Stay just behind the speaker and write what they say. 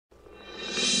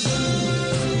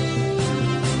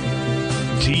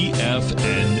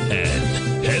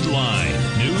TFNN. Headline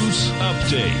News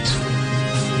Update.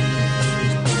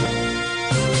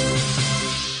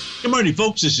 Good morning,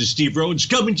 folks. This is Steve Rhodes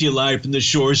coming to you live from the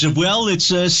shores of, well,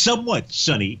 it's somewhat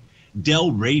sunny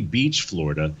Delray Beach,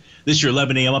 Florida. This is your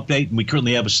 11 a.m. update, and we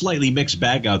currently have a slightly mixed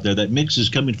bag out there. That mix is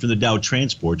coming from the Dow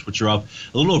Transports, which are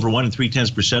off a little over 1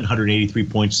 3/10%, 183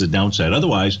 points to the downside.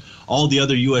 Otherwise, all the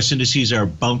other U.S. indices are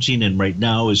bouncing, and right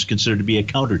now is considered to be a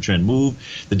counter-trend move.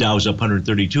 The Dow is up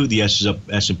 132, the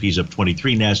S&P is up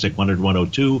 23, NASDAQ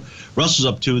 102, Russell's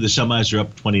up 2, the semis are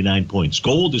up 29 points.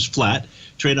 Gold is flat,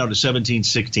 trading out at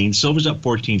 $17.16. Silver's up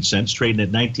 14 cents, trading at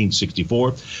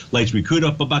 $19.64. Light sweet crude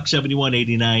up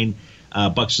 $1.71.89.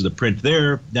 Bucks is the print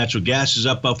there. Natural gas is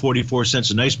up about 44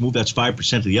 cents. A nice move. That's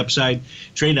 5% to the upside.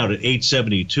 Trading out at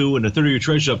 $8.72. And the 30-year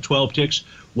treasury up 12 ticks.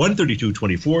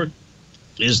 132.24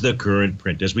 is the current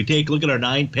print. As we take a look at our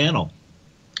 9-panel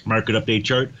market update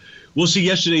chart, we'll see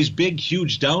yesterday's big,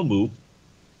 huge down move.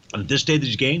 At this stage of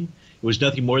the game, it was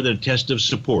nothing more than a test of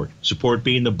support. Support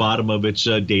being the bottom of its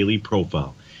daily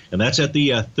profile. And that's at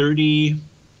the 30,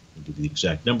 I'll give you the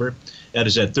exact number. That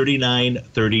is at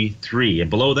 39.33. And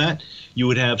below that, you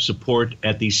would have support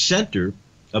at the center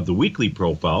of the weekly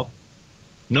profile.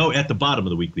 No, at the bottom of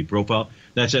the weekly profile.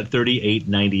 That's at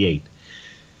 38.98.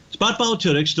 Spot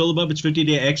volatility still above its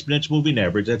 50-day exponential moving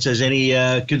average. That says any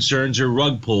concerns or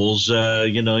rug pulls,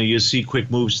 you see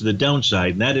quick moves to the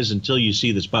downside. And that is until you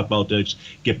see the spot volatility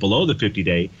get below the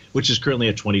 50-day, which is currently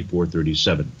at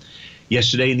 24.37.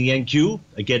 Yesterday in the NQ,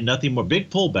 again, nothing more, big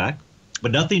pullback,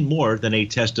 but nothing more than a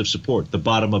test of support. The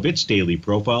bottom of its daily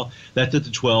profile, that's at the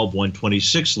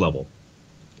 12,126 level.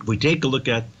 If we take a look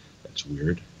at, that's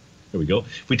weird. There we go.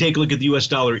 If we take a look at the U.S.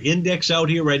 dollar index out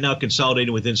here right now,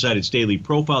 consolidating with inside its daily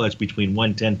profile, that's between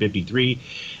 110.53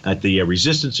 at the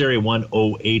resistance area,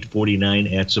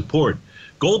 108.49 at support.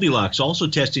 Goldilocks also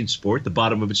testing support, the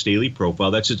bottom of its daily profile,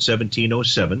 that's at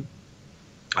 1707.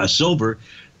 Silver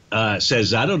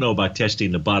says, I don't know about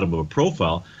testing the bottom of a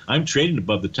profile. I'm trading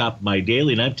above the top of my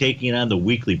daily, and I'm taking on the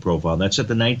weekly profile. That's at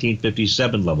the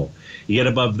 1957 level. You get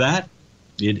above that,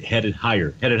 it headed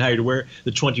higher. Headed higher to where?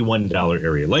 The $21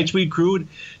 area. Light sweet crude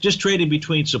just trading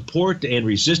between support and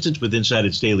resistance with inside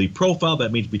its daily profile.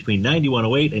 That means between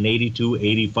 91.08 and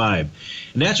 82.85.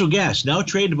 Natural gas now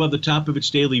trading above the top of its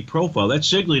daily profile. That's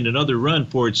signaling another run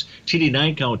for its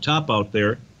TD9 count top out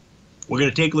there. We're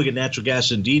going to take a look at natural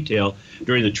gas in detail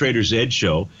during the Trader's Edge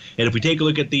show. And if we take a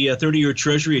look at the 30-year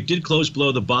Treasury, it did close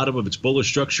below the bottom of its bullish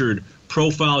structured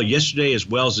profile yesterday as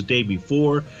well as the day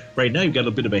before. Right now, you've got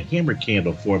a bit of a hammer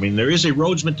candle forming. There is a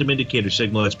Rhodes momentum indicator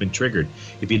signal that's been triggered.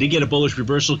 If you did get a bullish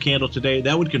reversal candle today,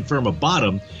 that would confirm a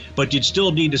bottom, but you'd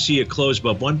still need to see it close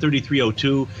above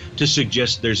 133.02 to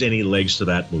suggest there's any legs to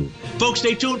that move. Folks,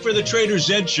 stay tuned for the Trader's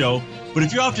Edge show. But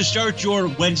if you're off to start your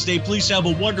Wednesday, please have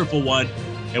a wonderful one.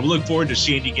 And we look forward to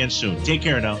seeing you again soon. Take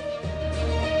care now.